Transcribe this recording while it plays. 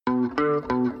Welcome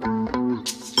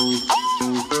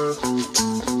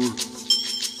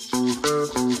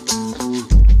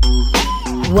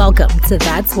to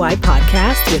That's Why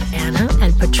Podcast with Anna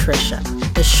and Patricia,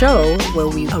 the show where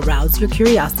we arouse your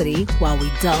curiosity while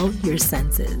we dull your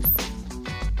senses.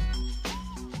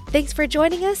 Thanks for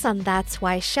joining us on That's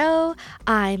Why Show.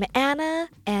 I'm Anna,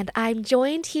 and I'm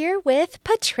joined here with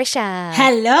Patricia.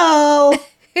 Hello!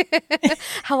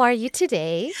 How are you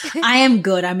today? I am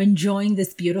good. I'm enjoying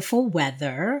this beautiful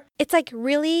weather. It's like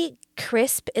really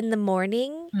crisp in the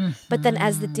morning, but then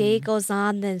as the day goes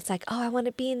on, then it's like, oh, I want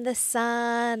to be in the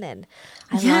sun, and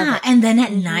I love it. And then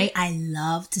at night, I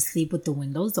love to sleep with the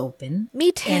windows open.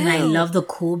 Me too. And I love the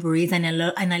cool breeze, and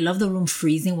I love the room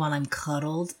freezing while I'm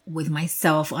cuddled with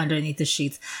myself underneath the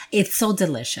sheets. It's so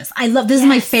delicious. This is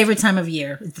my favorite time of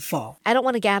year, it's the fall. I don't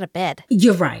want to get out of bed.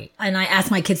 You're right. And I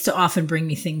ask my kids to often bring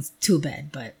me things to bed,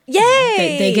 but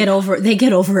Yay! They get over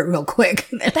it real quick.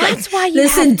 That's why you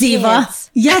listen, have diva. kids.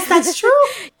 Yes, that's true.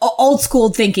 Old school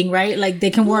thinking, right? Like they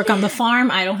can work on the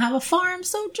farm. I don't have a farm,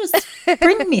 so just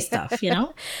bring me stuff, you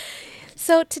know?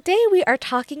 So today we are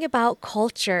talking about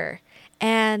culture.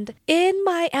 And in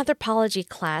my anthropology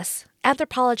class,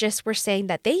 anthropologists were saying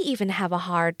that they even have a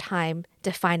hard time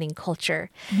defining culture.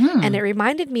 And it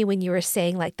reminded me when you were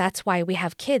saying, like, that's why we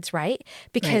have kids, right?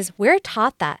 Because we're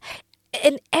taught that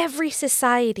in every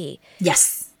society.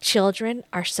 Yes. Children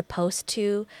are supposed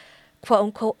to, quote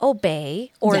unquote,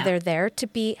 obey, or they're there to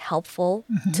be helpful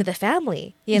to the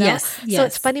family, you know? Yes. So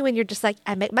it's funny when you're just like,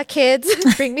 I make my kids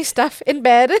bring me stuff in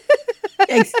bed.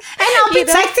 And I'll be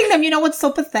texting them. You know what's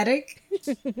so pathetic?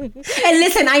 And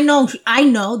listen, I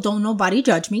know, don't nobody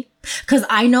judge me. Because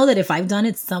I know that if I've done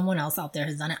it, someone else out there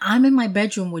has done it. I'm in my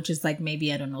bedroom, which is like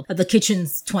maybe, I don't know, the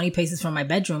kitchen's 20 paces from my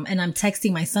bedroom. And I'm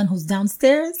texting my son who's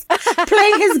downstairs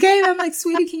playing his game. I'm like,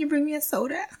 sweetie, can you bring me a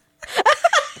soda?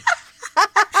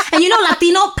 And you know,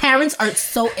 Latino parents are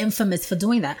so infamous for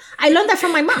doing that. I learned that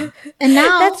from my mom. And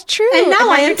now that's true. And now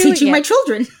I am teaching my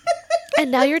children.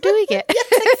 And now you're doing it. Yes,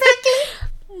 exactly.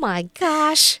 Oh my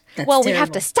gosh. That's well, terrible. we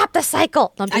have to stop the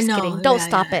cycle. No, I'm just kidding. Don't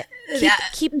stop it.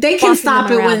 Keep they can stop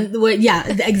it around. when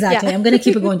exactly. I'm going to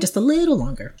keep it going just a little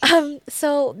longer.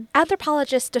 So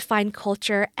anthropologists define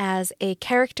culture as a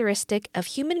characteristic of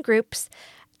human groups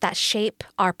that shape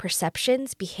our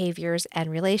perceptions, behaviors,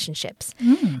 and relationships.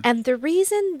 And the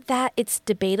reason that it's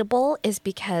debatable is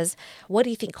because what do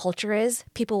you think culture is?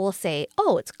 People will say,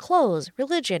 oh, it's clothes,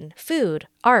 religion, food,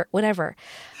 art, whatever.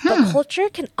 But culture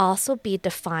can also be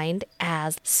defined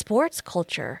as sports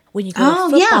culture. When you go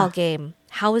to a football game,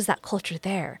 how is that culture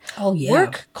there? Oh, yeah.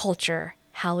 Work culture.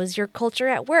 How is your culture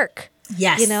at work?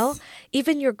 Yes. You know,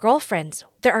 even your girlfriends.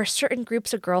 There are certain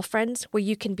groups of girlfriends where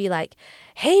you can be like,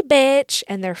 hey, bitch,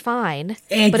 and they're fine.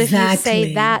 Exactly. But if you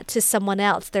say that to someone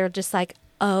else, they're just like,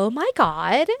 oh my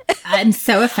God. I'm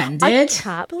so offended. I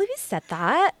can't believe you said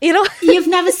that. You know? You've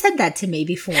never said that to me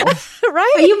before.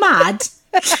 Right? Are you mad?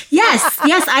 Yes,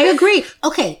 I agree.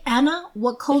 Okay, Anna,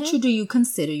 what culture do you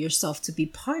consider yourself to be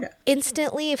part of?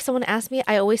 Instantly, if someone asks me,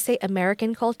 I always say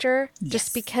American culture,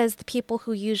 just because the people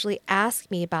who usually ask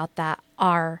me about that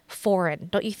are foreign,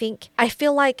 don't you think? I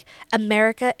feel like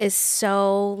America is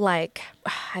so like,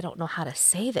 I don't know how to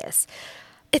say this.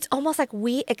 It's almost like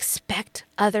we expect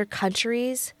other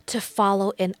countries to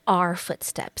follow in our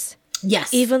footsteps.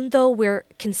 Yes. Even though we're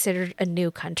considered a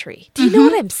new country. Do you know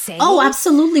what I'm saying? Oh,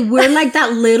 absolutely. We're like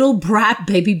that little brat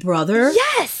baby brother.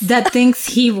 Yes. That thinks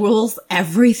he rules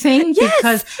everything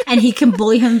and he can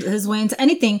bully his way into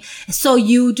anything. So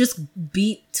you just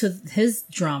beat to his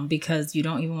drum because you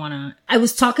don't even want to. I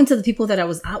was talking to the people that I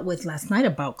was out with last night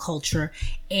about culture,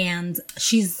 and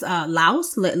she's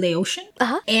Laotian.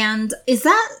 And is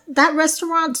that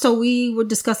restaurant? So we were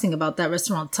discussing about that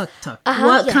restaurant, Tuk Tuk.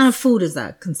 What kind of food is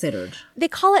that considered? They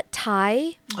call it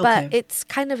Thai, but it's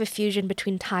kind of a fusion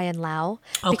between Thai and Lao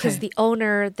because the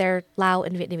owner, they're Lao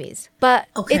and Vietnamese. But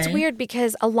it's weird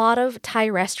because a lot of Thai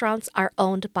restaurants are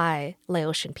owned by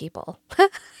Laotian people.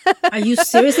 Are you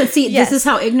serious? And see, this is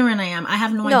how ignorant I am. I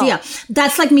have no idea.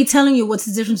 That's like me telling you what's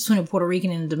the difference between a Puerto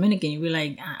Rican and a Dominican. You'd be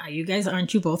like,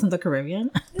 aren't you both in the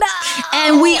Caribbean? No!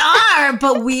 And we are,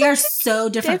 but we are so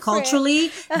different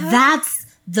culturally. That's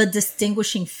the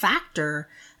distinguishing factor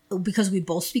because we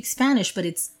both speak Spanish, but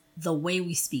it's the way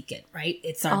we speak it, right?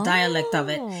 It's our dialect of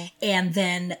it. And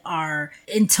then our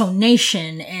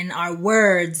intonation and our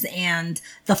words and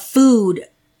the food.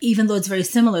 Even though it's very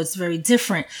similar, it's very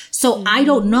different. So I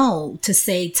don't know to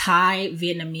say Thai,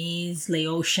 Vietnamese,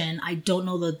 Laotian. I don't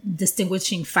know the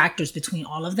distinguishing factors between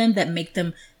all of them that make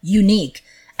them unique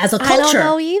as a culture. I don't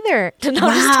know either. No,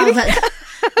 wow.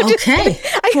 Okay.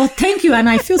 Well, thank you. And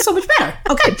I feel so much better.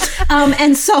 Okay.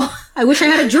 And so I wish I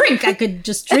had a drink. I could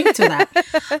just drink to that.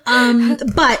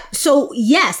 But so,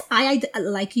 yes,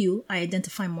 like you, I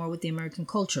identify more with the American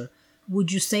culture.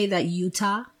 Would you say that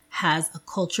Utah has a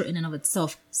culture in and of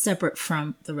itself separate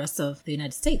from the rest of the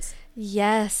United States?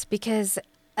 Yes, because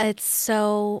it's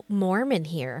so Mormon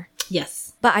here.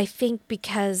 Yes. But I think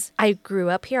because I grew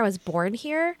up here, I was born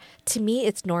here, to me,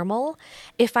 it's normal.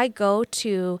 If I go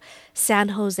to San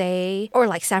Jose or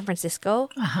like San Francisco,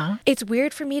 it's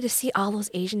weird for me to see all those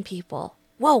Asian people.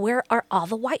 Whoa, where are all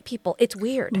the white people? It's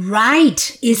weird.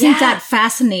 Right. Isn't that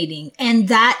fascinating? And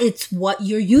that it's what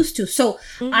you're used to. So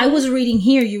I was reading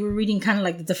here, you were reading kind of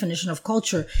like the definition of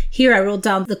culture. Here I wrote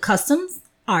down the customs,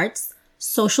 arts,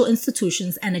 social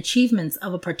institutions, and achievements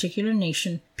of a particular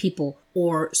nation, people,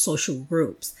 or social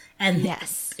groups. And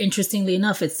interestingly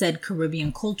enough, it said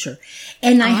Caribbean culture.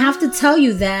 And I have to tell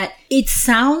you that it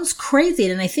sounds crazy.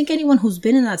 And I think anyone who's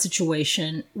been in that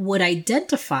situation would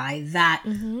identify that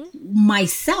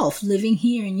myself living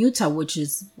here in Utah, which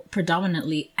is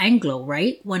predominantly Anglo,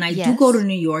 right? When I do go to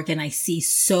New York and I see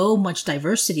so much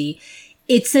diversity,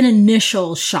 it's an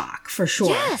initial shock for sure.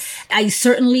 Yes. I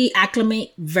certainly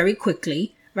acclimate very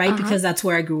quickly, right? Because that's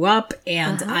where I grew up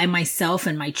and I myself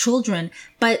and my children.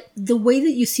 But the way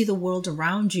that you see the world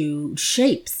around you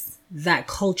shapes that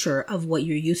culture of what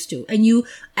you're used to. And you,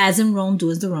 as in Rome,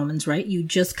 do as the Romans, right? You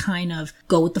just kind of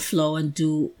go with the flow and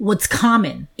do what's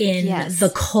common in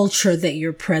the culture that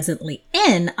you're presently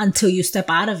in until you step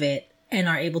out of it and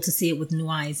are able to see it with new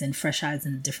eyes and fresh eyes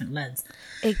and a different lens.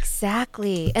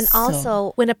 Exactly. And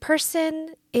also, when a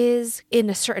person is in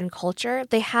a certain culture,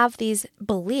 they have these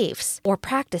beliefs or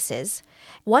practices.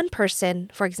 One person,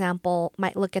 for example,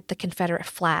 might look at the Confederate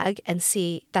flag and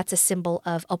see that's a symbol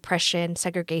of oppression,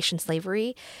 segregation,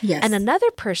 slavery. Yes. And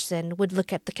another person would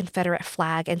look at the Confederate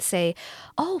flag and say,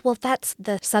 oh, well, that's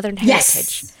the Southern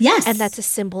heritage. Yes. And that's a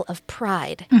symbol of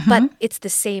pride. But it's the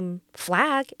same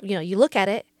flag. You know, you look at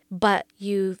it, but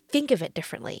you think of it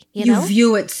differently, you know?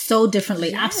 View it so differently.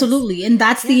 Yes. Absolutely. And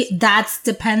that's that's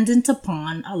dependent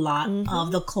upon a lot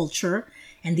of the culture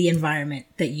and the environment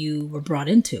that you were brought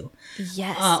into.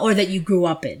 Yes. Or that you grew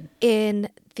up in. In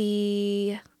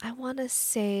the, I want to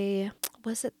say,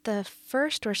 was it the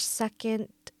 1st or 2nd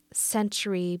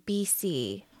century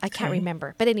BC? I can't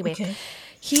remember. But anyway,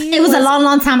 it was a long,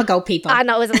 long time ago, people. I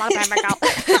know, it was a long time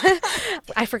ago.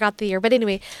 I forgot the year. But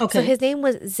anyway, so his name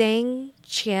was Zhang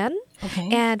Qian.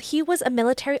 And he was a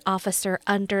military officer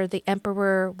under the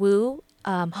Emperor Wu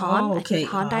Han,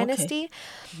 Han Dynasty.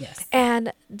 Yes.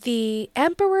 And the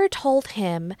emperor told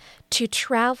him to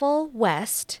travel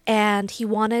west and he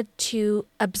wanted to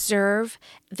observe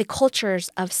the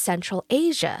cultures of Central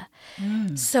Asia.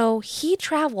 So he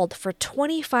traveled for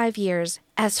 25 years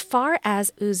as far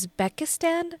as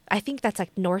Uzbekistan. I think that's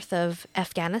like north of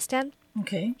Afghanistan.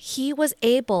 Okay. He was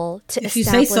able to establish... If you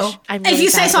say so. If you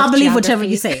say so, I'll believe whatever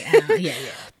you say.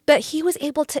 But he was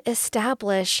able to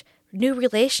establish new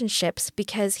relationships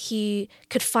because he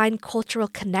could find cultural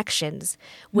connections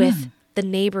with the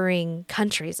neighboring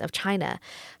countries of China.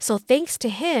 So thanks to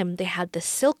him, they had the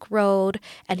Silk Road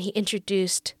and he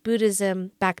introduced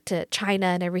Buddhism back to China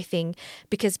and everything.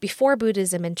 Because before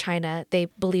Buddhism in China, they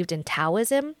believed in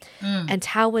Taoism. And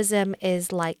Taoism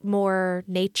is like more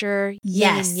nature,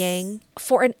 yin and yang.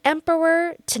 For an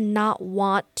emperor to not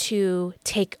want to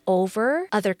take over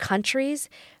other countries,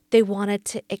 they wanted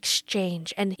to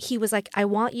exchange. And he was like, I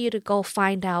want you to go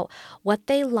find out what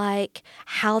they like,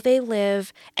 how they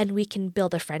live, and we can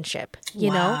build a friendship,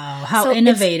 you know? How so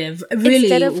innovative. Really.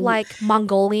 Instead of like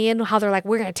Mongolian, how they're like,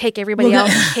 we're going to take everybody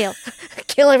else and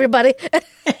kill everybody.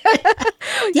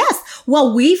 Yes.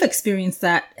 Well, we've experienced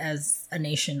that as a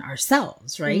nation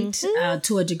ourselves, right?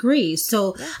 To a degree.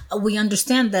 So we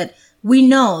understand that. We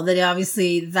know that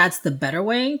obviously that's the better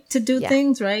way to do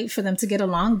things, right? For them to get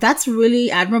along. That's really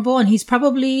admirable. And he's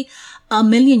probably a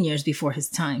million years before his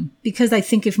time. Because I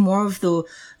think if more of the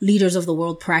leaders of the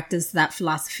world practiced that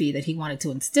philosophy that he wanted to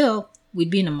instill, we'd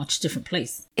be in a much different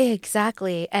place.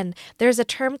 Exactly. And there's a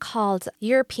term called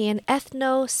European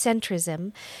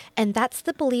ethnocentrism, and that's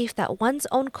the belief that one's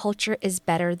own culture is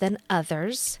better than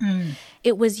others.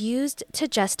 It was used to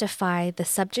justify the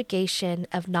subjugation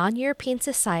of non-European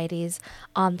societies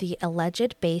on the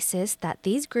alleged basis that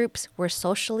these groups were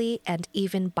socially and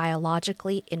even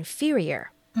biologically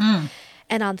inferior.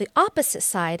 And on the opposite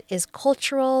side is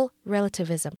cultural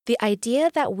relativism, the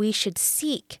idea that we should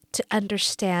seek to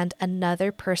understand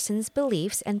another person's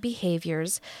beliefs and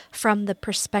behaviors from the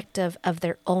perspective of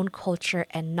their own culture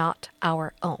and not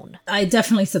our own. I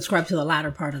definitely subscribe to the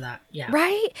latter part of that. Yeah.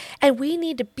 Right? And we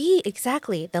need to be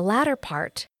exactly the latter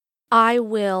part. I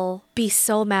will be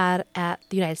so mad at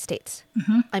the United States.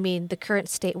 I mean, the current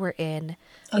state we're in,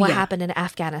 what happened in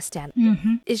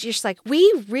Afghanistan. It's just like,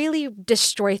 we really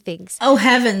destroy things. Oh,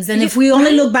 heavens. And if we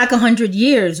only look back 100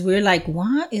 years, we're like,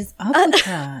 what is up with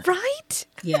that? Right?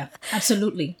 Yeah,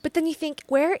 absolutely. But then you think,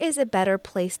 where is a better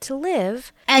place to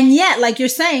live? And yet, like you're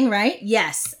saying, right?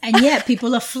 Yes. And yet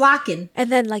people are flocking. And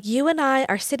then like you and I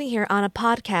are sitting here on a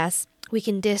podcast. We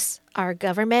can diss our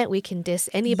government. We can diss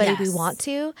anybody we want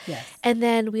to. Yes. And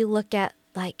then we look at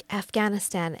like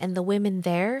Afghanistan and the women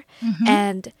there.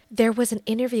 And there was an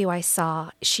interview I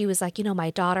saw. She was like, my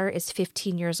daughter is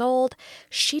 15 years old.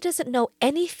 She doesn't know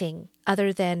anything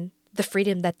other than the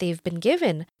freedom that they've been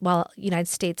given while United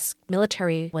States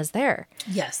military was there.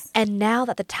 Yes. And now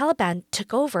that the Taliban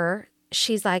took over,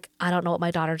 she's like, I don't know what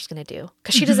my daughter's going to do,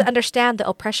 because she doesn't understand the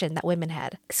oppression that women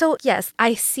had. So yes,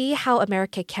 I see how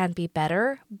America can be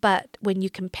better. But when you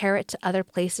compare it to other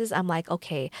places, I'm like,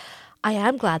 okay, I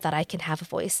am glad that I can have a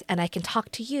voice and I can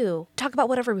talk to you, talk about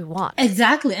whatever we want.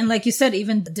 Exactly. And like you said,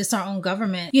 even diss our own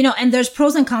government, and there's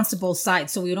pros and cons to both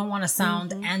sides. So we don't want to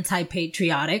sound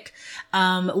anti-patriotic.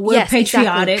 We're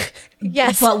patriotic, exactly.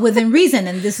 Yes, but within reason.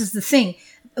 And this is the thing.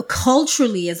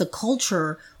 Culturally, as a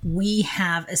culture, we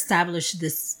have established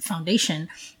this foundation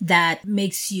that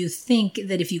makes you think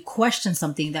that if you question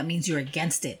something, that means you're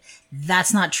against it.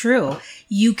 That's not true.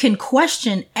 You can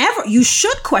you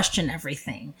should question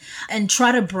everything and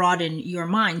try to broaden your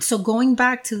mind. So going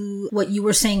back to what you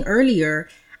were saying earlier,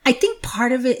 I think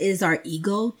part of it is our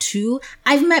ego too.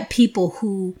 I've met people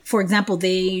who, for example,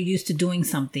 they used to doing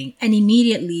something and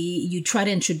immediately you try to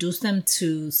introduce them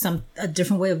to a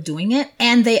different way of doing it.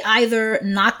 And they either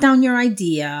knock down your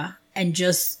idea and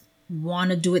just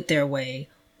want to do it their way,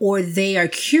 or they are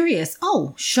curious.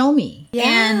 Oh, show me. Yeah.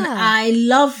 And I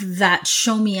love that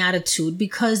show me attitude,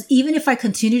 because even if I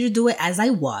continue to do it as I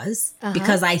was,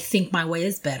 because I think my way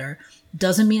is better,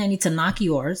 doesn't mean I need to knock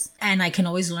yours. And I can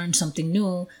always learn something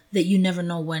new that you never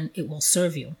know when it will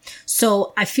serve you.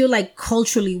 So I feel like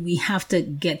culturally we have to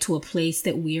get to a place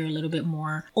that we are a little bit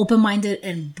more open-minded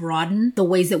and broaden the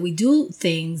ways that we do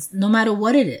things, no matter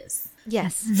what it is.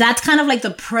 Yes. That's kind of like the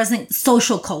present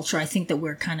social culture, I think, that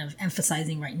we're kind of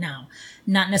emphasizing right now.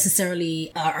 Not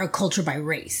necessarily our culture by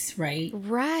race, right?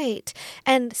 Right.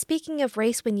 And speaking of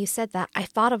race, when you said that, I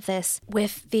thought of this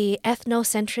with the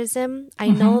ethnocentrism. I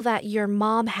know that your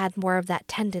mom had more of that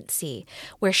tendency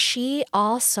where she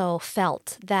also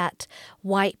felt that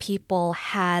white people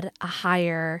had a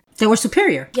higher... They were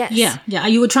superior. Yes. Yeah.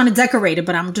 You were trying to decorate it,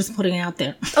 but I'm just putting it out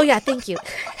there. Oh, yeah. Thank you.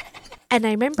 And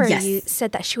I remember you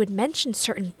said that she would mention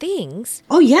certain things.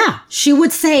 Oh, yeah. She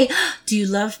would say, do you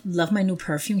love my new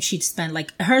perfume? She'd spend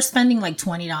spending like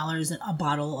 $20 a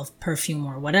bottle of perfume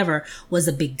or whatever was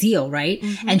a big deal, right?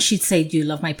 And she'd say, do you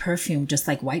love my perfume just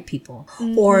like white people?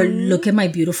 Or look at my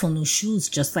beautiful new shoes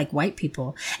just like white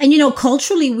people. And,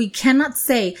 culturally, we cannot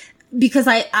say, because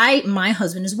my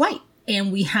husband is white.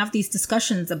 And we have these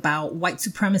discussions about white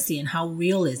supremacy and how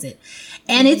real is it?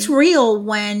 And it's real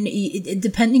when,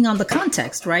 depending on the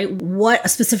context, right? What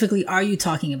specifically are you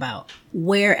talking about?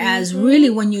 Whereas really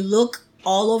when you look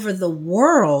all over the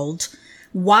world,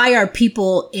 why are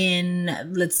people in,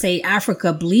 let's say,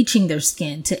 Africa bleaching their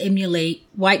skin to emulate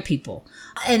white people?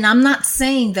 And I'm not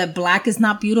saying that black is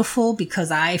not beautiful, because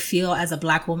I feel as a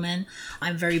black woman,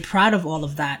 I'm very proud of all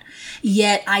of that.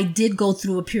 Yet I did go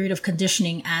through a period of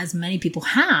conditioning, as many people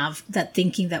have, that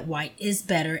thinking that white is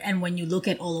better. And when you look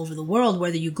at all over the world,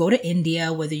 whether you go to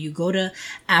India, whether you go to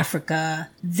Africa,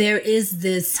 there is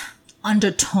this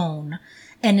undertone.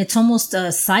 And it's almost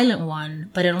a silent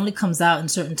one, but it only comes out in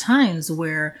certain times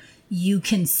where you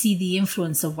can see the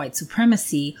influence of white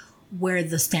supremacy, where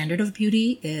the standard of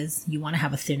beauty is you want to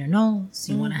have a thinner nose,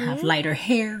 you want to have lighter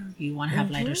hair, you want to have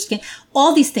lighter skin,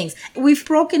 all these things. We've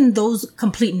broken those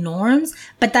complete norms,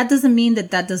 but that doesn't mean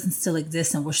that doesn't still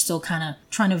exist, and we're still kind of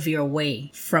trying to veer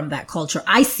away from that culture.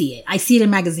 I see it. I see it in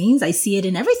magazines. I see it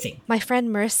in everything. My friend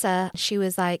Marissa, she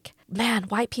was like, man,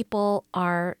 white people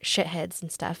are shitheads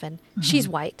and stuff. And she's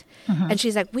white. And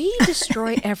she's like, we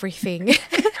destroy everything.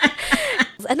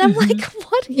 And I'm like,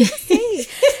 what are you saying?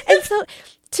 And so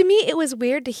to me, it was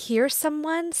weird to hear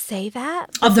someone say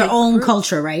that. Of their own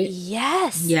culture, right?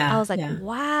 Yes. Yeah. I was like,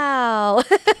 wow.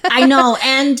 I know.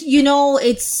 And,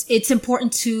 it's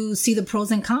important to see the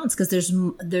pros and cons, because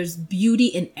there's beauty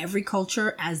in every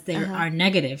culture as there are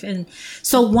negative. And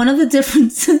so one of the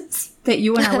differences that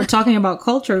you and I were talking about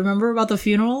culture, remember about the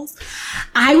funerals?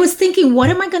 I was thinking, what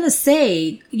am I going to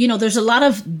say? You know, there's a lot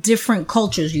of different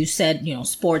cultures. You said, you know,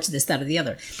 sports, this, that, or the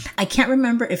other. I can't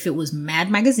remember if it was Mad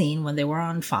Magazine when they were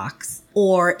on Fox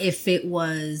or if it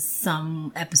was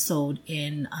some episode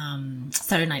in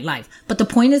Saturday Night Live. But the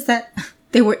point is that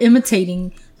they were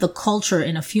imitating the culture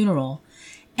in a funeral,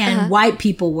 and white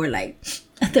people were like,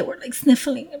 they were like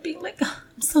sniffling and being like, oh,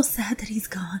 I'm so sad that he's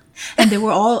gone. And they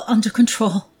were all under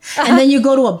control. And then you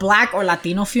go to a black or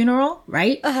Latino funeral,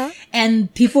 right?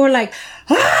 And people were like,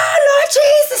 oh, Lord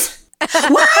Jesus,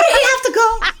 why did he have to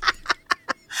go?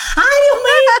 I don't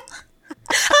mean.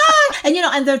 And you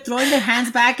know, and they're throwing their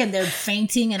hands back and they're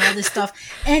fainting and all this stuff.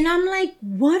 And I'm like,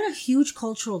 what a huge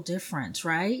cultural difference,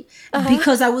 right?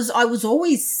 Because I was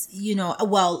always, you know,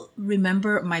 well,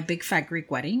 remember My Big Fat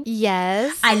Greek Wedding?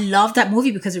 Yes. I love that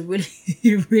movie because it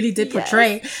really did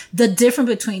portray the difference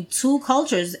between two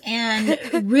cultures. And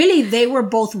really, they were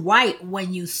both white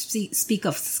when you speak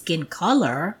of skin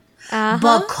color.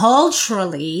 But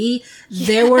culturally,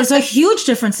 there was a huge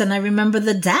difference. And I remember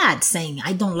the dad saying,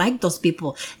 I don't like those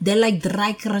people. They're like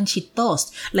dry, crunchy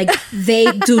toast. Like they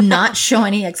do not show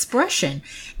any expression.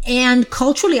 And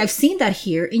culturally, I've seen that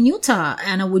here in Utah.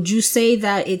 Anna, would you say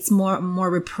that it's more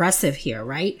repressive here,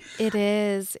 right? It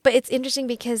is. But it's interesting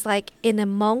because like in a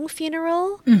Hmong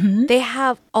funeral, they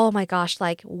have, oh my gosh,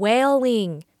 like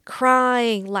wailing,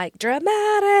 crying, like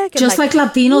dramatic. Just like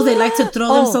Latinos, they like to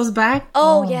throw themselves back?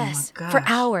 Oh yes. For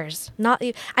hours.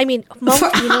 I mean,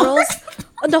 Hmong funerals.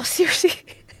 No, seriously.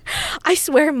 I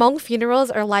swear Hmong funerals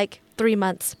are like 3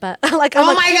 months, but like,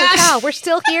 I'm my gosh. Wow, we're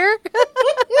still here?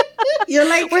 You're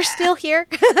like, we're still here?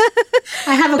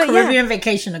 I have a Caribbean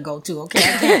vacation to go to, okay?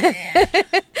 I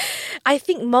can't. I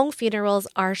think Hmong funerals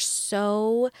are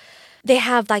so... They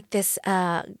have like this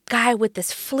guy with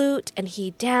this flute and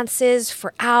he dances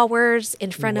for hours in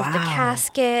front of the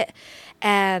casket.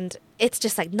 And it's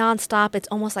just like nonstop. It's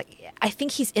almost like, I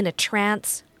think he's in a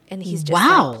trance and he's just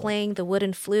like playing the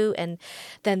wooden flute. And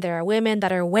then there are women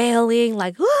that are wailing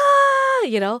like, ah,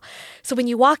 you know. So when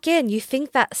you walk in, you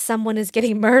think that someone is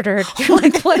getting murdered. You're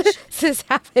like, what is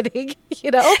happening?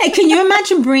 You know? Hey, can you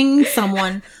imagine bringing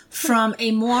someone from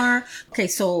a more, okay,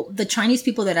 so the Chinese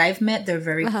people that I've met, they're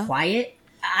very quiet.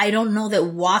 I don't know that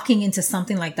walking into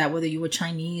something like that, whether you were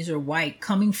Chinese or white,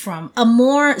 coming from a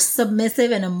more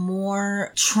submissive and a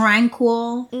more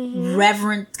tranquil,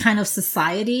 reverent kind of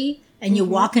society, and you're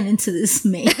walking into this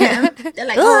mayhem. They're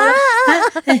like,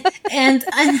 oh, and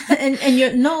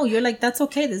you're like, that's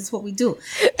okay. This is what we do.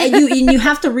 And you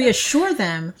have to reassure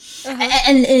them.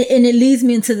 And it leads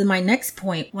me into my next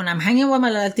point. When I'm hanging with my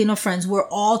Latino friends, we're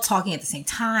all talking at the same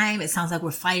time. It sounds like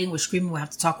we're fighting, we're screaming, we have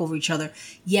to talk over each other.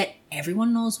 Yet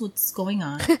everyone knows what's going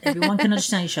on. Everyone can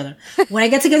understand each other. When I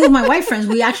get together with my white friends,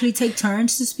 we actually take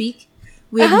turns to speak.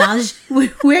 We acknowledge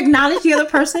the other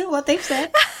person, what they've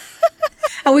said.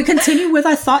 And we continue with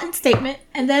our thought and statement,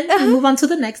 and then we move on to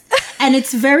the next. And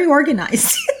it's very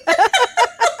organized.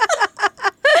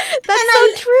 That's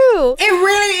so true. It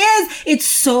really is. It's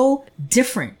so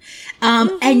different.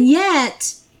 And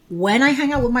yet, when I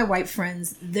hang out with my white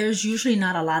friends, there's usually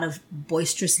not a lot of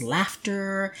boisterous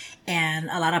laughter and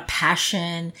a lot of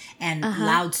passion and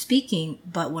loud speaking.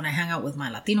 But when I hang out with my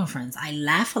Latino friends, I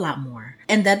laugh a lot more.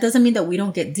 And that doesn't mean that we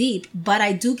don't get deep, but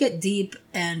I do get deep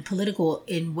and political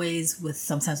in ways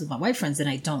sometimes with my white friends than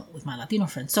I don't with my Latino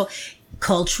friends. So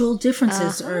cultural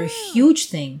differences are a huge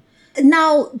thing.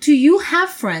 Now, do you have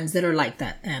friends that are like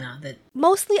that, Anna?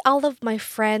 Mostly all of my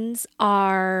friends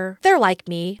they're like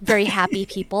me, very happy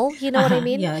people. You know what I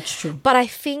mean? Yeah, that's true. But I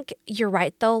think you're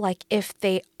right, though. Like, if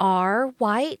they are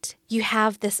white, you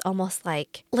have this almost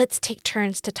like, let's take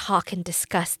turns to talk and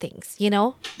discuss things, you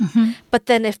know? But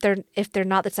then if they're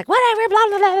not, it's like, whatever, blah,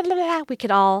 blah, blah, blah, blah. We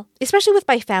could all, especially with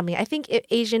my family. I think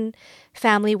Asian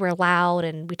family, we're loud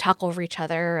and we talk over each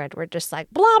other and we're just like,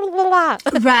 blah, blah, blah,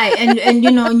 blah. Right. And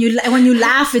you know, when you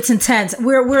laugh, it's intense.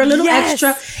 We're a little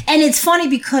extra. And it's funny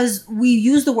because we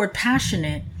use the word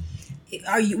passionate.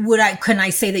 Can I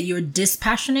say that you're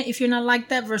dispassionate if you're not like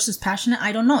that versus passionate?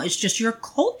 I don't know. It's just your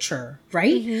culture,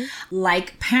 right?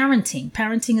 Like parenting.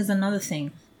 Parenting is another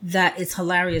thing that is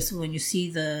hilarious when you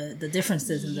see the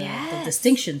differences and the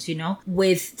distinctions, you know,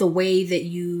 with the way that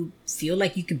you feel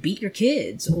like you could beat your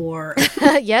kids or...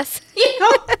 Yes. You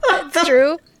know, that's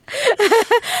true.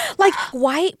 Like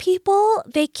white people,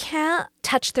 they can't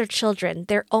touch their children.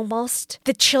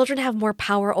 The children have more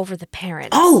power over the parents.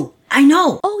 Oh, I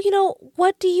know. Oh, you know,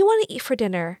 what do you want to eat for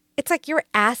dinner? It's like you're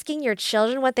asking your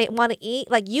children what they want to eat.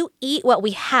 Like, you eat what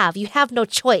we have. You have no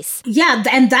choice. Yeah,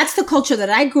 and that's the culture that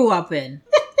I grew up in.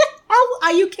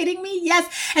 Are you kidding me? Yes.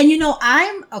 And you know,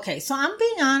 so I'm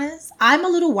being honest. I'm a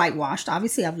little whitewashed.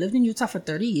 Obviously, I've lived in Utah for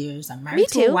 30 years. I'm married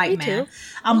to a white man.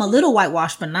 I'm a little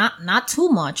whitewashed, but not too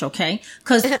much, okay?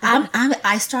 Because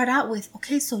I start out with,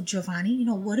 okay, so Giovanni, you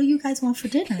know, what do you guys want for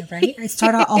dinner, right? I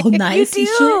start out all nice and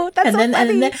shit. That's so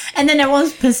funny. And then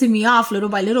everyone's pissing me off little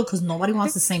by little because nobody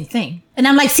wants the same thing. And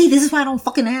I'm like, see, this is why I don't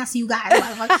fucking ask you guys.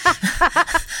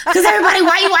 Because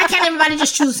why can't everybody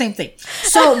just choose the same thing?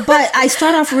 So, but I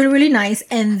start off really, really nice.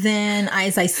 And then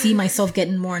as I see myself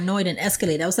getting more annoyed and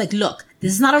escalate, I was like, look,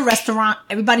 this is not a restaurant.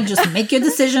 Everybody just make your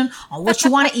decision on what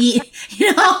you want to eat,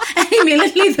 you know? And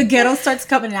immediately the ghetto starts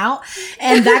coming out.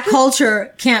 And that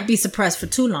culture can't be suppressed for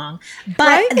too long.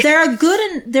 But there are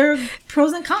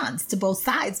pros and cons to both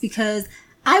sides, because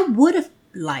I would have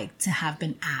liked to have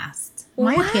been asked.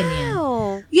 My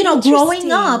opinion. You know,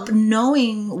 growing up,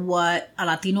 knowing what a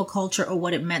Latino culture or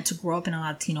what it meant to grow up in a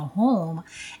Latino home,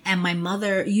 and my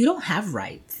mother, you don't have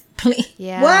rights. Please.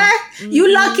 Yeah. What? Mm-hmm.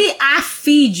 You lucky I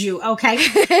feed you, okay?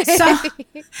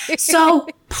 So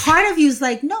part of you is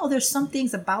like, no, there's some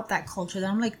things about that culture that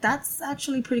I'm like, that's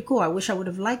actually pretty cool. I wish I would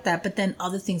have liked that. But then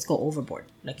other things go overboard,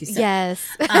 like you said. Yes.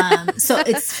 So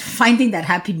it's finding that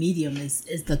happy medium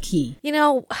is the key. You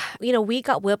know, we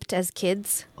got whipped as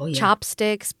kids. Oh, yeah.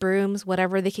 Chopsticks, brooms,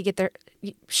 whatever they could get their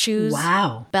shoes,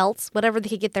 belts, whatever they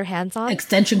could get their hands on.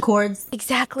 Extension cords.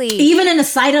 Exactly. Even in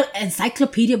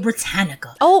Encyclopedia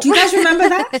Britannica. Oh, do you guys remember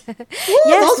that? Ooh,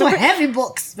 yes, those were heavy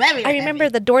books. Very I remember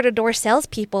the door-to-door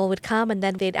salespeople would come and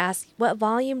then they'd ask, what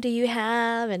volume do you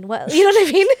have? And what, you know what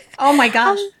I mean? Oh my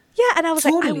gosh. Yeah, and I was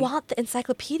like, I want the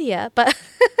encyclopedia, but...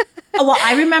 Well,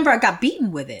 I remember I got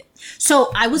beaten with it.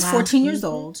 So I was 14 years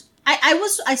old.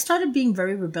 I started being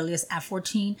very rebellious at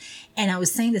 14. And I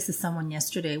was saying this to someone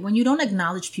yesterday. When you don't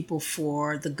acknowledge people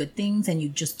for the good things and you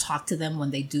just talk to them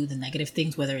when they do the negative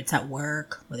things, whether it's at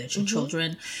work, whether it's your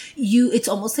children, it's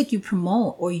almost like you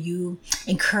promote or you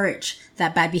encourage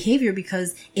that bad behavior.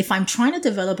 Because if I'm trying to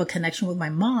develop a connection with my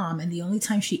mom and the only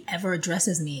time she ever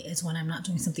addresses me is when I'm not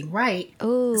doing something right,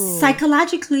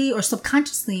 psychologically or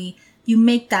subconsciously, you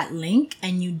make that link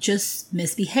and you just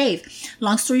misbehave.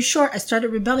 Long story short, I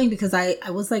started rebelling because I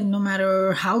was like, no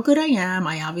matter how good I am,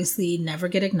 I obviously never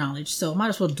get acknowledged. So I might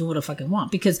as well do what I fucking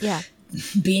want, because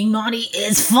being naughty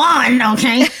is fun.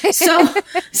 Okay.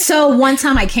 So one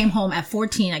time I came home at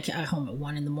 14. I came home at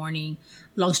 1 a.m.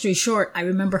 Long story short, I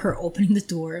remember her opening the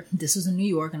door. This was in New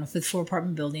York in a 5th floor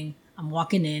apartment building. I'm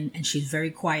walking in and she's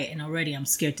very quiet, and already I'm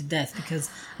scared to death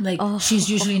because she's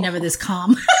usually never this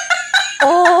calm.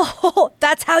 Oh,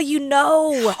 that's how you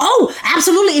know. Oh,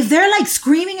 absolutely. If they're like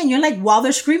screaming and you're like, while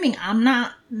they're screaming,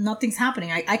 nothing's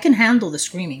happening. I can handle the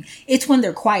screaming. It's when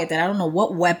they're quiet that I don't know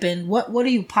what weapon, what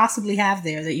do you possibly have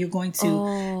there that you're going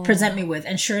to present me with?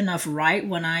 And sure enough, right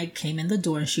when I came in the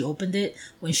door and she opened it,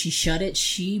 when she shut it,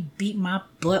 she beat my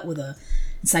butt with a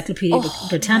Encyclopedia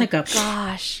Britannica. Oh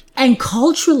gosh. And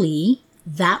culturally,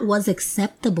 that was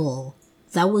acceptable.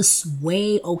 That was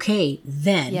way okay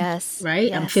then. Yes.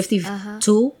 Right? Yes. I'm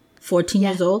 52, 14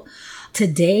 years old.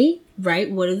 Today, right?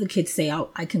 What do the kids say?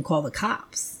 I can call the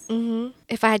cops. Mm-hmm.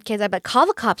 If I had kids, I'd be like, call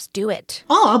the cops, do it.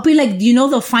 Oh, I'll be like,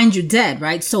 they'll find you dead,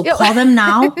 right? So call them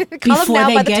now before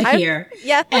they get here.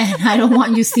 Yeah. And I don't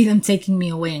want you to see them taking me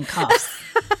away in cuffs.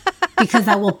 Because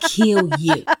I will kill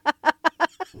you.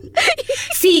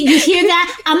 See, you hear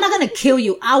that? I'm not going to kill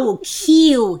you. I will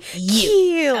kill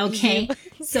you. Okay?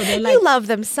 So they're like, you love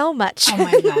them so much. Oh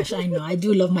my gosh, I know. I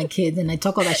do love my kids and I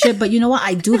talk all that shit. But you know what?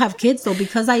 I do have kids though,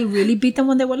 because I really beat them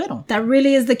when they were little. That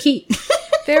really is the key.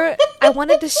 I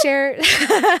wanted to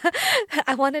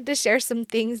share some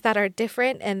things that are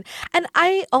different, and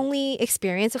I only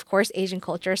experience, of course, Asian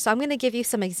culture. So I'm going to give you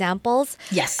some examples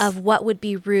of what would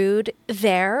be rude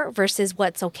there versus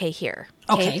what's okay here.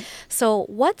 Okay. So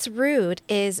what's rude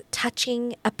is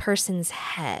touching a person's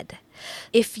head.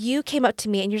 If you came up to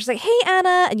me and you're just like, hey,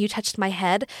 Anna, and you touched my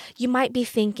head, you might be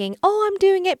thinking, oh, I'm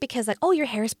doing it because like, oh, your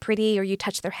hair is pretty, or you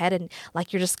touch their head and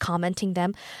like you're just commenting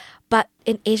them. But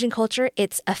in Asian culture,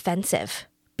 it's offensive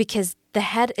because the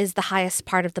head is the highest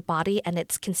part of the body and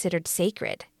it's considered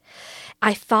sacred.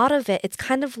 I thought of it's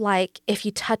kind of like if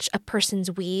you touch a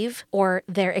person's weave or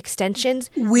their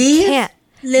extensions, do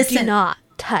not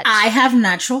touch. I have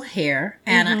natural hair,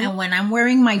 Anna, and when I'm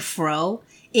wearing my fro,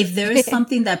 if there is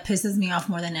something that pisses me off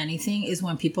more than anything is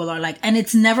when people are like, and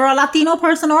it's never a Latino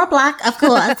person or a Black, of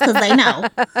course, because they know.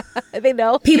 They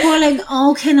know. People are like,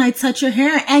 oh, can I touch your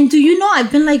hair? And do you know,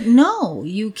 I've been like, no,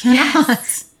 you cannot.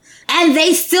 Yes. And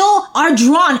they still are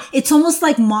drawn. It's almost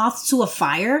like moths to a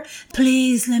fire.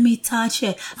 Please let me touch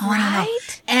it. I want to know.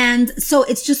 And so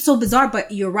it's just so bizarre,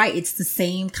 but you're right. It's the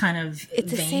same kind of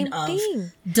vein of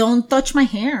thing. Don't touch my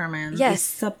hair, man.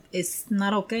 Yes. It's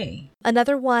not okay.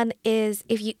 Another one is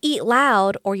if you eat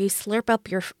loud or you slurp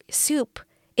up your soup,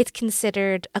 it's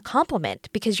considered a compliment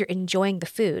because you're enjoying the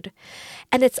food.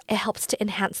 And it helps to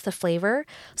enhance the flavor.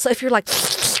 So if you're like...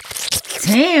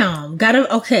 Damn.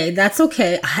 Okay, that's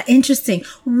okay. Interesting.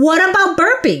 What about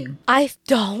burping? I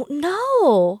don't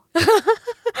know.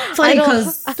 Funny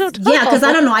because I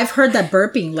don't know. I've heard that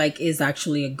burping is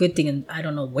actually a good thing, and I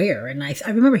don't know where. And I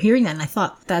remember hearing that, and I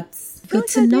thought that's good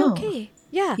to know. Okay.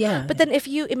 Yeah. But then if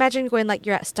you imagine going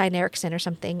you're at Stein Eriksen or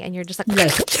something, and you're just like,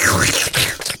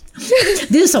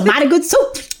 this is some mighty good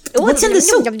soup. What's in the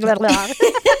soup?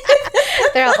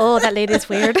 They're all, oh, that lady's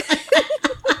weird.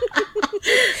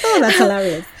 Oh, that's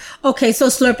hilarious. Okay, so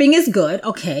slurping is good.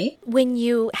 Okay. When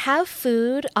you have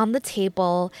food on the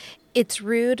table, it's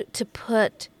rude to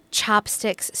put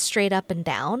chopsticks straight up and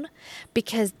down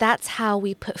because that's how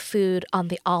we put food on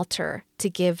the altar to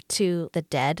give to the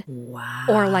dead. Wow.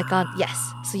 Or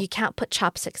yes. So you can't put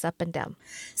chopsticks up and down.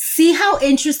 See how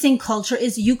interesting culture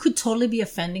is? You could totally be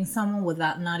offending someone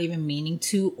without not even meaning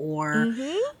to. Or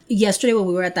yesterday when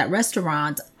we were at that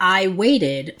restaurant, I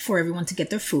waited for everyone to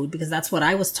get their food because that's what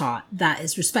I was taught. That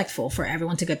is respectful for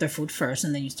everyone to get their food first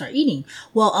and then you start eating.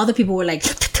 Well, other people were like,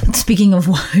 speaking of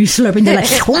why you're slurping, they're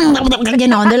like,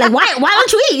 and they're like, why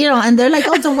don't you eat? And they're like,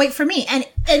 oh, don't wait for me. And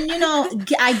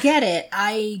I get it.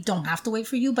 I don't have to wait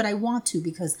for you, but I want to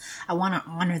because I want to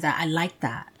honor that. I like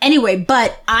that. Anyway,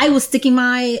 but I was sticking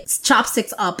my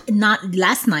chopsticks up, not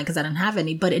last night because I didn't have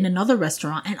any, but in another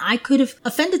restaurant, and I could have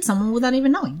offended someone without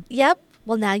even knowing. Yep.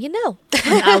 Well, now you know.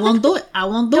 I won't do it.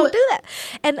 Don't do that.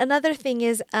 And another thing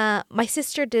is, my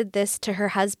sister did this to her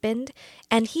husband,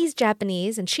 and he's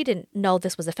Japanese, and she didn't know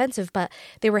this was offensive, but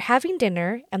they were having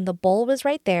dinner, and the bowl was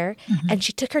right there, and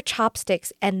she took her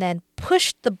chopsticks and then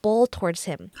pushed the bowl towards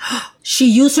him. She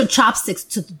used her chopsticks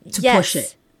to push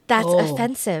it. That's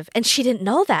offensive. And she didn't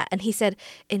know that. And he said,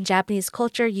 in Japanese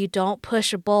culture, you don't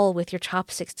push a bowl with your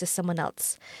chopsticks to someone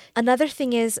else. Another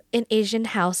thing is, in Asian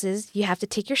houses, you have to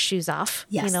take your shoes off.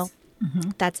 Yes.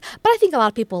 But I think a lot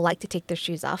of people like to take their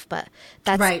shoes off, but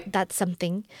that's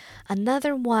something.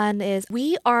 Another one is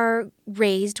we are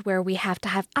raised where we have to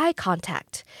have eye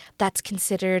contact. That's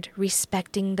considered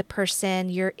respecting the person,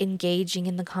 you're engaging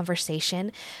in the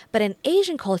conversation. But in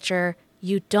Asian culture,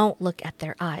 you don't look at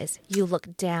their eyes. You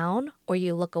look down or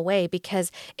you look away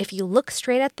because if you look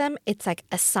straight at them, it's like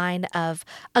a sign of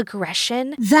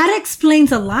aggression. That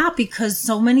explains a lot because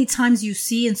so many times you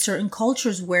see in certain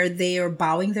cultures where they are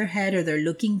bowing their head or they're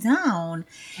looking down.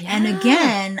 Yeah. And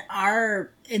again,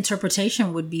 our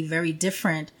interpretation would be very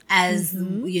different as,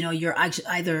 you're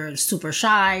either super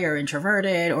shy or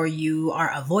introverted or you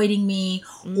are avoiding me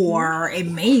or it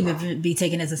may even be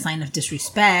taken as a sign of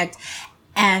disrespect.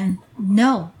 And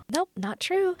nope, not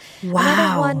true. Wow.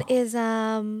 Another one is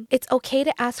it's okay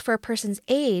to ask for a person's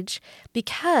age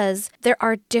because there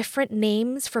are different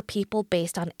names for people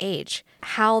based on age.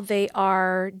 How they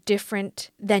are different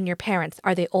than your parents.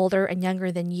 Are they older and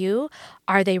younger than you?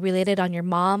 Are they related on your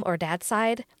mom or dad's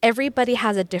side? Everybody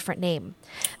has a different name.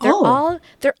 They're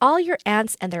all your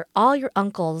aunts and they're all your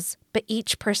uncles, but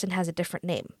each person has a different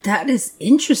name. That is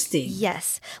interesting.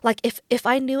 Yes. Like if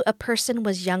I knew a person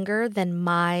was younger than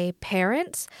my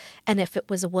parents, and if it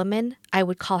was a woman, I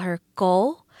would call her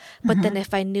Ko. But then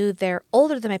if I knew they're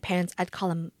older than my parents, I'd call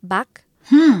them Bak.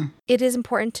 It is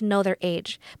important to know their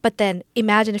age. But then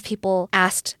imagine if people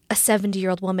asked a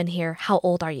 70-year-old woman here, how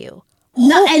old are you?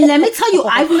 No, and let me tell you,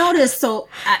 I've noticed, so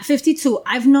at 52,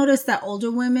 I've noticed that older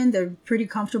women, they're pretty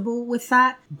comfortable with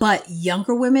that. But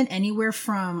younger women, anywhere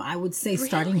from, I would say,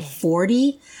 starting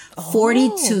 40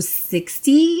 to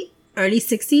 60, early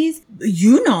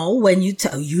 60s, when you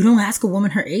don't ask a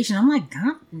woman her age. And I'm like,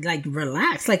 God,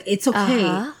 relax. It's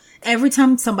okay. Every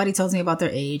time somebody tells me about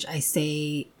their age, I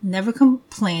say, never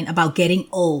complain about getting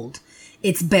old.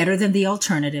 It's better than the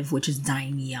alternative, which is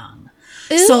dying young.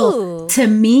 Ooh. So to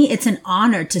me, it's an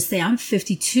honor to say I'm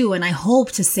 52 and I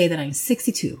hope to say that I'm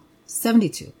 62,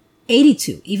 72,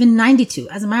 82, even 92.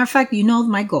 As a matter of fact,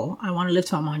 my goal. I want to live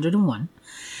till I'm 101.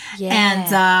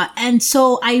 Yeah. And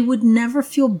so I would never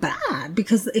feel bad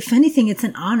because if anything, it's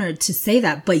an honor to say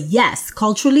that. But yes,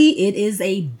 culturally, it is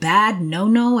a bad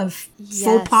no-no and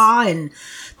faux pas and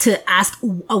to ask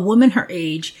a woman her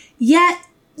age. Yet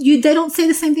they don't say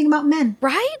the same thing about men.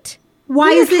 Right?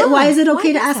 Why is it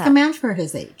okay to ask a man for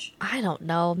his age? I don't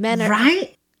know. Men are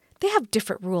right. They have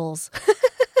different rules.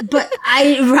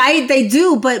 Right, they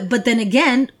do. But then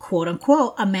again, quote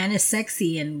unquote, a man is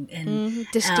sexy and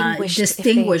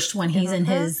distinguished when he's in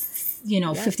his,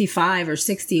 55 or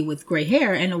 60 with gray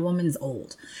hair, and a woman's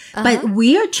old. But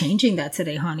we are changing that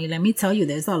today, honey. Let me tell you,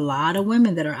 there's a lot of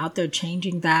women that are out there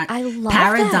changing that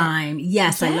paradigm. That.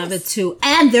 Yes, I love it too.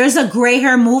 And there's a gray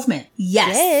hair movement.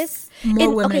 Yes.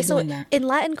 More women are doing that. In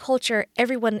Latin culture,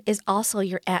 everyone is also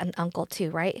your aunt and uncle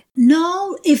too, right?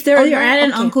 No, if they're your aunt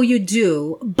and uncle, you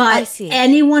do. But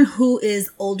anyone who is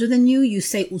older than you, you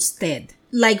say usted.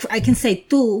 Like I can say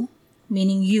tú,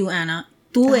 meaning you, Anna.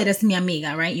 Tú eres mi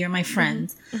amiga, right? You're my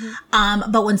friend.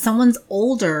 But when someone's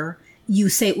older, you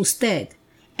say usted.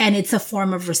 And it's a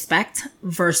form of respect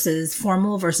versus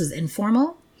formal versus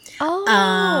informal.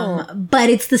 But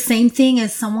it's the same thing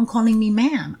as someone calling me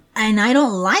ma'am. And I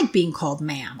don't like being called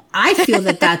ma'am. I feel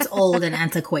that that's old and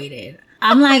antiquated.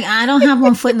 I'm like, I don't have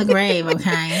one foot in the grave,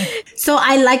 okay? So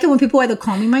I like it when people either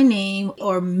call me my name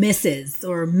or Mrs.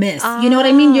 or Miss. You know what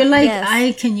I mean? You're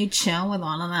like, can you chill with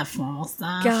all of that formal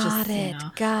stuff? Got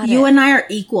it. You and I are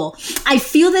equal. I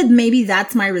feel that maybe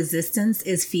that's my resistance,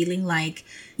 is feeling like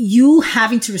you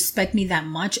having to respect me that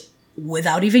much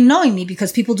without even knowing me,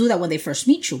 because people do that when they first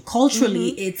meet you.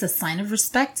 Culturally, it's a sign of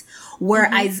respect,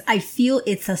 whereas I feel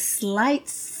it's a slight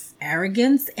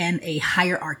arrogance and a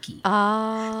hierarchy.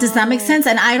 Does that make sense?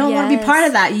 And I don't want to be part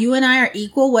of that. You and I are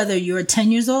equal, whether you're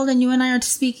 10 years old and you and I are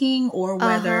speaking, or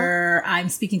whether I'm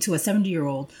speaking to a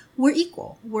 70-year-old. We're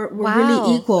equal. We're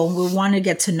really equal. We want to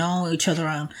get to know each other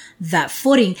on that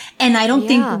footing. And I don't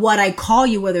think what I call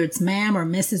you, whether it's ma'am or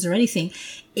Mrs. or anything,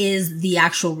 is the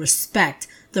actual respect.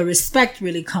 The respect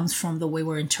really comes from the way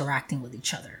we're interacting with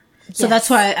each other. So that's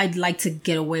why I'd like to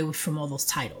get away from all those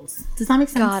titles. Does that make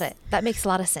sense? Got it. That makes a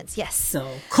lot of sense. Yes. So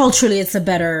culturally,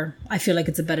 I feel like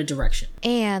it's a better direction.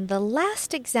 And the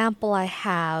last example I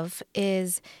have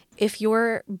is, if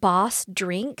your boss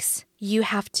drinks, you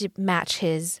have to match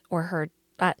his or her,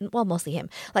 mostly him,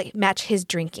 like match his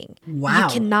drinking. Wow.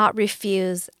 You cannot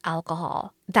refuse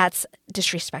alcohol. That's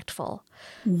disrespectful.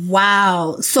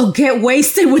 Wow. So get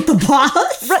wasted with the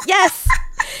boss? Yes.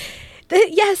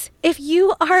 Yes, if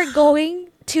you are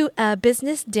going to a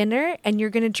business dinner and you're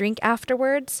going to drink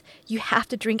afterwards, you have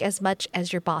to drink as much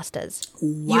as your boss does.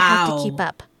 Wow. You have to keep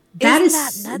up.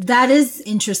 That is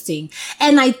interesting.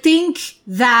 And I think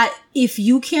that if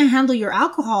you can't handle your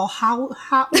alcohol,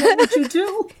 what would you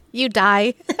do? You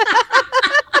die.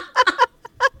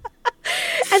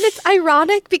 And it's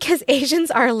ironic because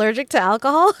Asians are allergic to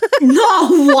alcohol. No,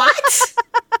 what?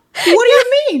 What do you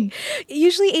mean?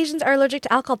 Usually Asians are allergic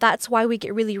to alcohol. That's why we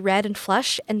get really red and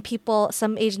flush, and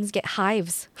some Asians get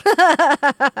hives.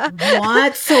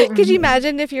 What? So could you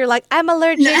imagine if you're like, I'm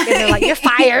allergic, and they're like, you're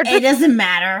fired. It doesn't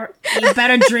matter. You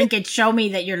better drink it. Show me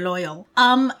that you're loyal.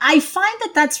 I find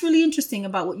that that's really interesting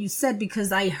about what you said,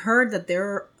 because I heard that there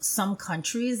are some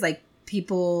countries, like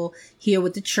people here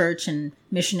with the church and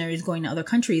missionaries going to other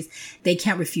countries, they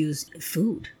can't refuse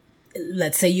food.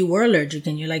 Let's say you were allergic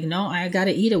and you're like, no, I got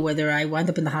to eat it whether I wind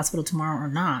up in the hospital tomorrow or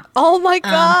not. Oh my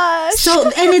gosh.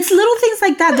 And it's little things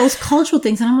like that, those cultural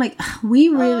things. And I'm like, we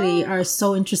really are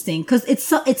so interesting, because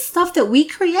it's stuff that we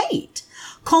create.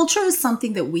 Culture is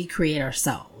something that we create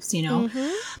ourselves,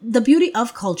 The beauty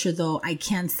of culture, though, I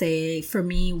can say, for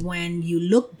me, when you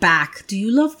look back, do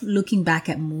you love looking back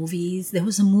at movies? There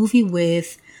was a movie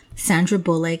with Sandra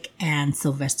Bullock and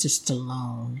Sylvester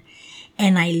Stallone.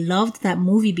 And I loved that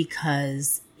movie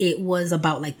because it was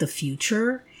about like the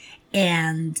future,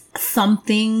 and some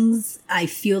things, I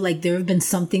feel like there have been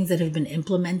some things that have been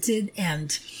implemented,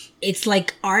 and it's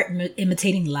like art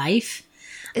imitating life.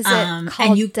 Is it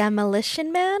called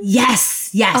Demolition Man?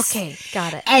 Yes. Okay,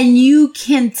 got it. And you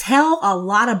can tell a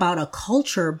lot about a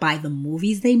culture by the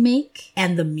movies they make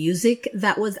and the music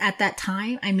that was at that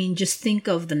time. I mean, just think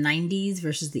of the 90s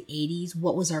versus the 80s.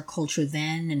 What was our culture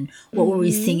then, and what were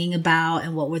we singing about,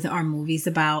 and what were our movies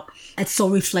about? It's so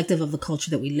reflective of the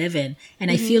culture that we live in.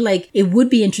 And I feel like it would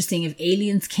be interesting if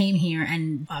aliens came here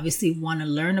and obviously want to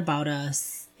learn about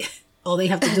us. All they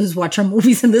have to do is watch our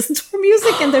movies and listen to our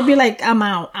music, and they'll be like, I'm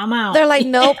out. They're like,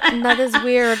 nope, that is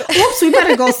weird. Oops, we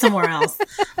better go somewhere else.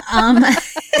 I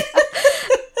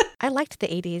liked the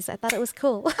 80s. I thought it was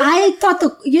cool. I thought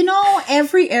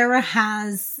every era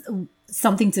has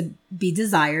something to be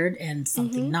desired and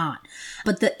something not.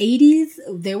 But the 80s,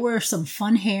 there were some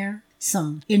fun hair,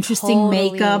 some interesting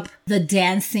makeup, the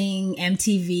dancing,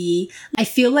 MTV. I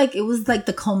feel like it was like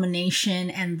the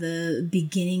culmination and the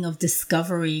beginning of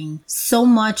discovering so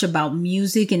much about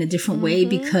music in a different way,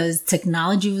 because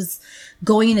technology was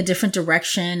going in a different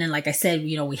direction. And like I said,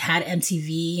 we had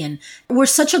MTV, and we're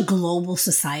such a global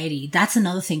society. That's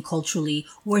another thing culturally.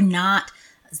 We're not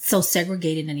so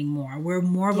segregated anymore. We're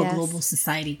more of a global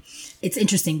society. It's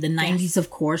interesting. The 90s, of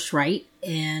course, right?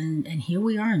 And here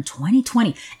we are in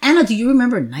 2020. Anna, do you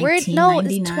remember 1999? No,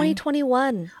 it's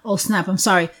 2021. Oh, snap. I'm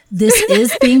sorry. This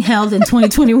is being held in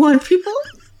 2021, people.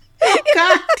 Oh,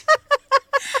 God.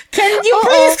 Can you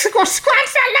please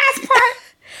scratch that last part?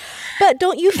 But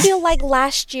don't you feel like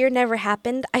last year never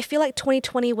happened? I feel like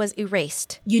 2020 was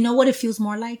erased. You know what it feels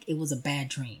more like? It was a bad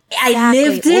dream. I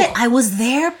lived it. I was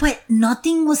there, but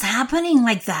nothing was happening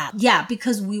like that. Yeah,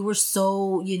 because we were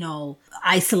so,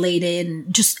 isolated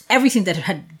and just everything that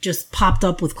had just popped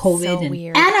up with COVID. So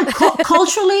weird. Anna,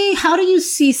 culturally, how do you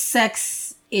see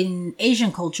sex in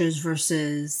Asian cultures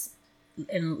versus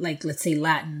in, like, let's say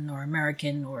Latin or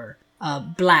American or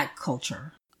Black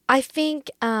culture? I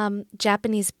think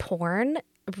Japanese porn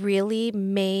really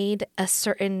made a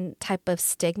certain type of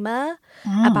stigma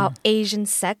about Asian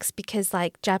sex because,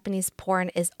 like, Japanese porn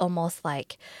is almost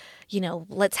like,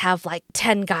 let's have like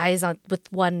 10 guys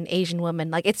with one Asian woman.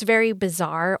 Like, it's very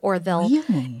bizarre. Or they'll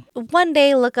one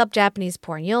day look up Japanese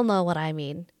porn. You'll know what I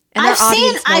mean. And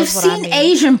I've seen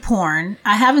Asian porn.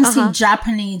 I haven't seen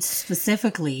Japanese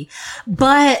specifically,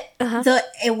 but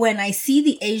when I see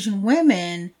the Asian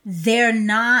women, they're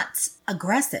not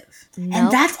aggressive,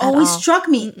 and that's always struck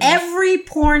me. Every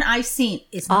porn I've seen,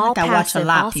 it's not like I watch a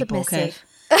lot, people. Okay,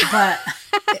 but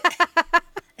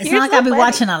it's not like I be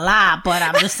watching a lot. But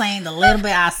I'm just saying the little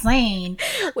bit I've seen.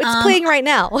 It's playing right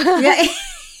now. Yeah.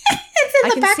 It's in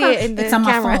the background. See it in the camera.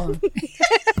 On my phone.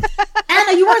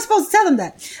 Anna, you weren't supposed to tell them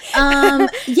that.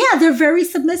 Yeah, they're very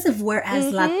submissive.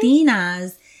 Whereas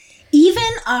Latinas, even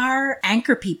our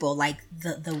anchor people, like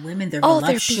the women, they're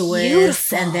voluptuous.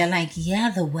 They're and they're like,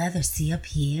 yeah, the weather, see up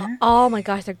here? Oh my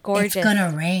gosh, they're gorgeous. It's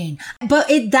gonna rain. But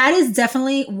that is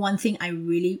definitely one thing I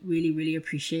really, really, really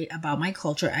appreciate about my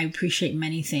culture. I appreciate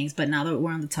many things, but now that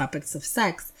we're on the topics of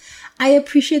sex, I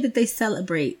appreciate that they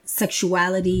celebrate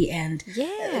sexuality and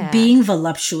being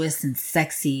voluptuous and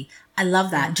sexy. I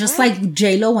love that. Just like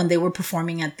J-Lo when they were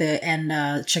performing at the end,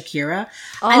 Shakira.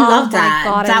 I love that.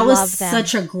 God, that was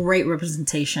such a great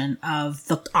representation of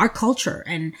our culture.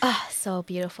 And so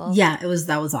beautiful. Yeah,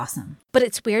 that was awesome. But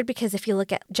it's weird because if you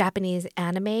look at Japanese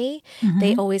anime,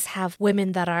 they always have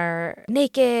women that are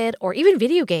naked, or even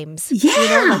video games.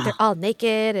 Yeah. Like they're all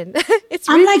naked, and it's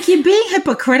I'm like, you're being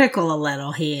hypocritical a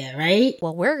little here, right?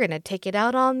 Well, we're going to take it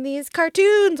out on these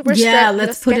cartoons.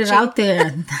 Let's put it out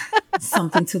there.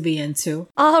 Something to be into.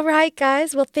 All right,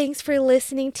 guys. Well, thanks for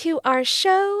listening to our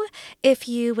show. If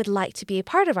you would like to be a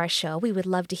part of our show, we would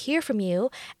love to hear from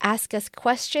you. Ask us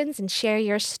questions and share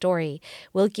your story.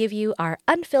 We'll give you our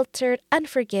unfiltered,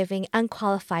 unforgiving,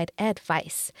 unqualified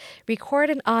advice. Record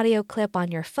an audio clip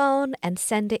on your phone and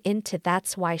send it in to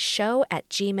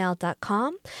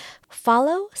that'swhyshow@gmail.com.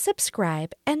 Follow,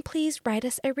 subscribe, and please write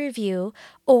us a review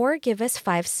or give us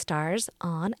 5 stars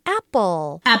on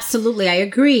Apple. Absolutely, I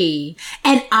agree.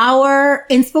 And our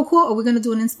inspo quote, are we going to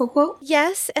do an inspo quote?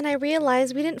 Yes, and I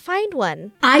realized we didn't find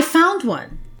one. I found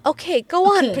one. Okay, go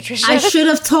on, Patricia. I should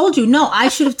have told you. No, I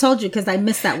should have told you because I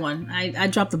missed that one. I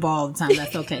drop the ball all the time.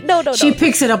 That's okay. No. She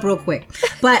picks it up real quick.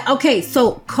 But okay,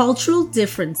 so cultural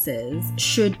differences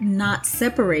should not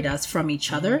separate us from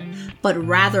each other, but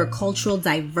rather cultural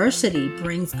diversity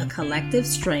brings a collective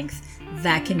strength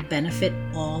that can benefit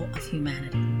all of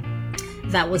humanity.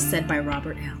 That was said by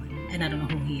Robert Allen. And I don't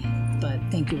know who he is, but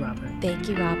thank you, Robert. Thank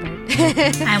you, Robert.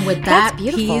 And with that,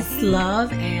 peace,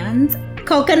 love, and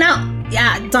coconut.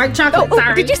 Yeah, dark chocolate.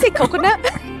 Sorry. Did you say coconut?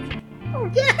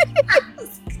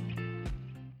 Yes.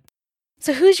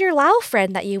 So who's your Lao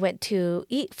friend that you went to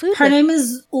eat food with? Her name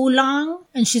is Oolong,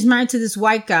 and she's married to this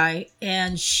white guy,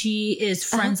 and she is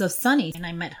friends of Sunny, and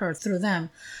I met her through them.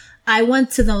 I went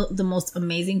to the most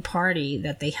amazing party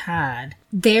that they had.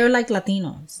 They're like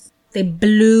Latinos. They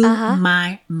blew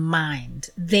my mind.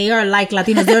 They are like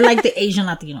Latinos. They're like the Asian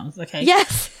Latinos, okay?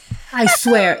 Yes. I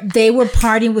swear, they were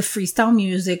partying with freestyle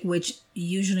music, which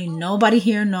usually nobody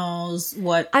here knows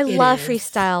what I love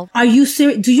freestyle. Are you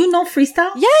serious? Do you know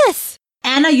freestyle? Yes.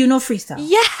 Anna, you know freestyle?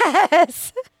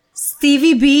 Yes.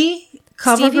 Stevie B,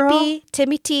 cover Stevie girl. B,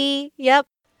 Timmy T. Yep.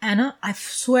 Anna, I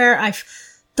swear,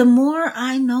 the more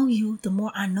I know you, the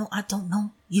more I know I don't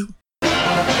know you.